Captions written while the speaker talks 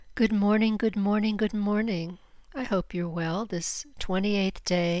Good morning, good morning, good morning. I hope you're well this 28th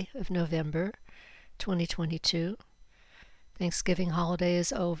day of November 2022. Thanksgiving holiday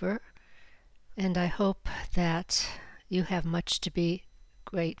is over, and I hope that you have much to be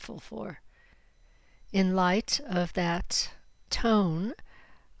grateful for. In light of that tone,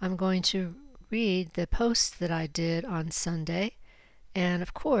 I'm going to read the post that I did on Sunday, and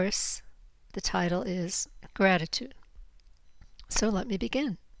of course, the title is Gratitude. So let me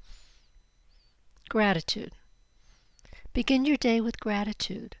begin. Gratitude. Begin your day with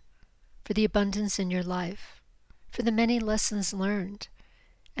gratitude for the abundance in your life, for the many lessons learned,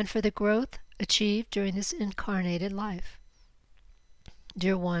 and for the growth achieved during this incarnated life.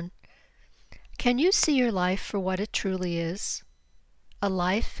 Dear one, can you see your life for what it truly is? A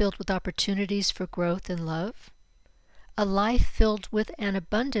life filled with opportunities for growth and love? A life filled with an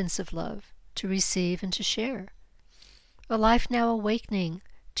abundance of love to receive and to share? A life now awakening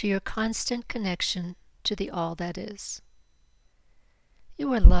to your constant connection to the all that is.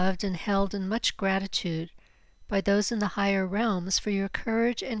 You are loved and held in much gratitude by those in the higher realms for your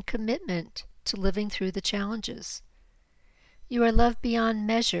courage and commitment to living through the challenges. You are loved beyond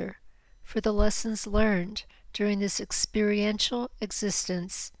measure for the lessons learned during this experiential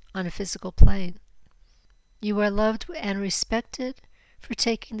existence on a physical plane. You are loved and respected for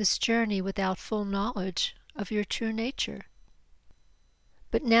taking this journey without full knowledge of your true nature.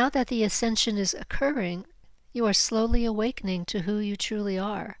 But now that the ascension is occurring, you are slowly awakening to who you truly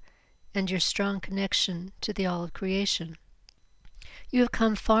are and your strong connection to the all of creation. You have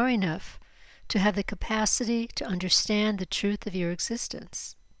come far enough to have the capacity to understand the truth of your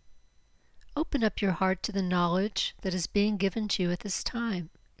existence. Open up your heart to the knowledge that is being given to you at this time.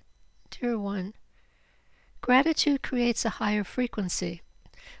 Dear one, gratitude creates a higher frequency,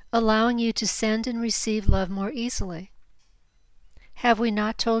 allowing you to send and receive love more easily. Have we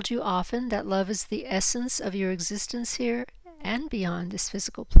not told you often that love is the essence of your existence here and beyond this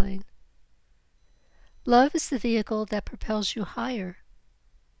physical plane? Love is the vehicle that propels you higher.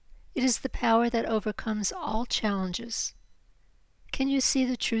 It is the power that overcomes all challenges. Can you see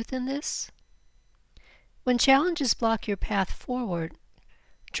the truth in this? When challenges block your path forward,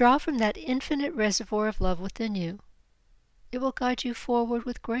 draw from that infinite reservoir of love within you. It will guide you forward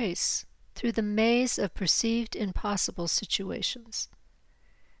with grace through the maze of perceived impossible situations.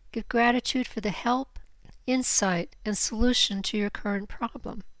 Give gratitude for the help, insight, and solution to your current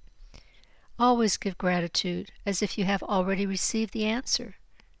problem. Always give gratitude as if you have already received the answer.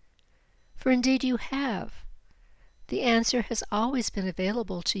 For indeed you have. The answer has always been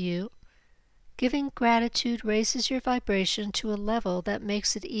available to you. Giving gratitude raises your vibration to a level that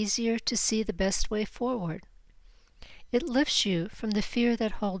makes it easier to see the best way forward. It lifts you from the fear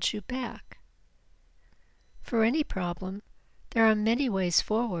that holds you back. For any problem, there are many ways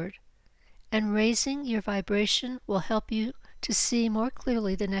forward, and raising your vibration will help you to see more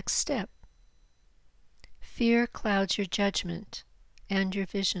clearly the next step. Fear clouds your judgment and your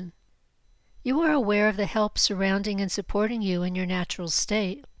vision. You are aware of the help surrounding and supporting you in your natural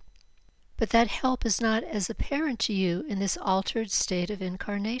state, but that help is not as apparent to you in this altered state of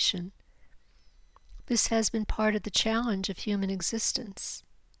incarnation. This has been part of the challenge of human existence.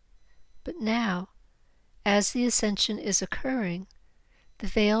 But now, as the ascension is occurring, the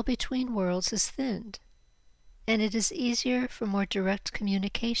veil between worlds is thinned, and it is easier for more direct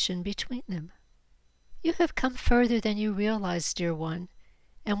communication between them. You have come further than you realize, dear one,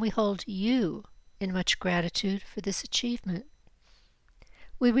 and we hold you in much gratitude for this achievement.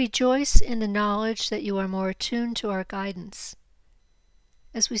 We rejoice in the knowledge that you are more attuned to our guidance.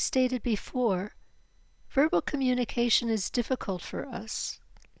 As we stated before, verbal communication is difficult for us,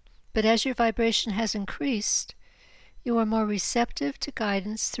 but as your vibration has increased, you are more receptive to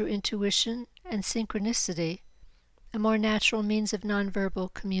guidance through intuition and synchronicity, a more natural means of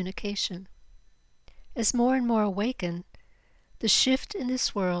nonverbal communication. As more and more awaken, the shift in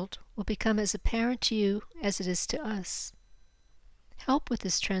this world will become as apparent to you as it is to us. Help with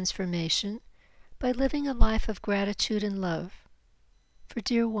this transformation by living a life of gratitude and love. For,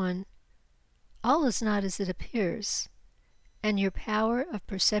 dear one, all is not as it appears, and your power of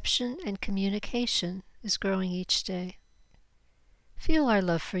perception and communication is growing each day. Feel our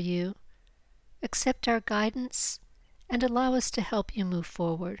love for you, accept our guidance, and allow us to help you move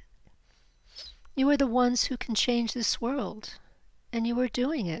forward. You are the ones who can change this world, and you are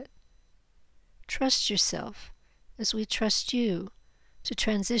doing it. Trust yourself as we trust you to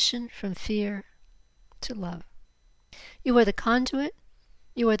transition from fear to love. You are the conduit,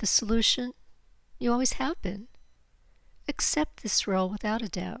 you are the solution, you always have been. Accept this role without a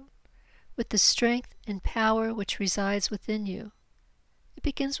doubt, with the strength and power which resides within you. It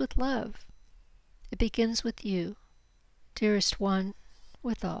begins with love. It begins with you, dearest one,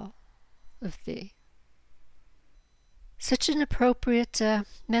 with all of thee. Such an appropriate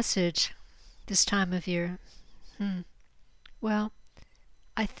message this time of year. Well,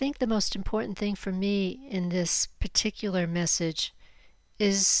 I think the most important thing for me in this particular message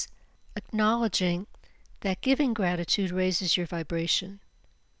is acknowledging that giving gratitude raises your vibration.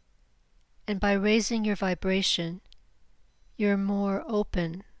 And by raising your vibration, you're more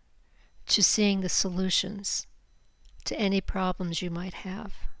open to seeing the solutions to any problems you might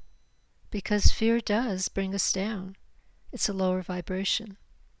have. Because fear does bring us down. It's a lower vibration.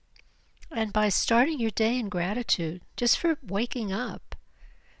 And by starting your day in gratitude, just for waking up,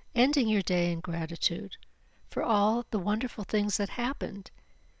 ending your day in gratitude for all the wonderful things that happened,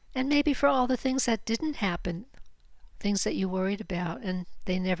 and maybe for all the things that didn't happen, things that you worried about and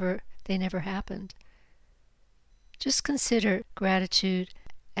they never happened. Just consider gratitude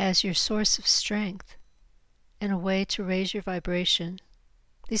as your source of strength and a way to raise your vibration.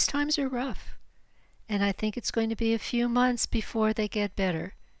 These times are rough, and I think it's going to be a few months before they get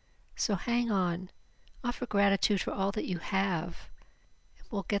better. So hang on, offer gratitude for all that you have, and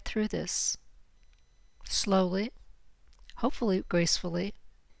we'll get through this. Slowly, hopefully gracefully,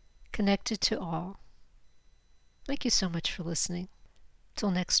 connected to all. Thank you so much for listening.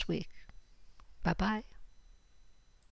 Till next week. Bye-bye.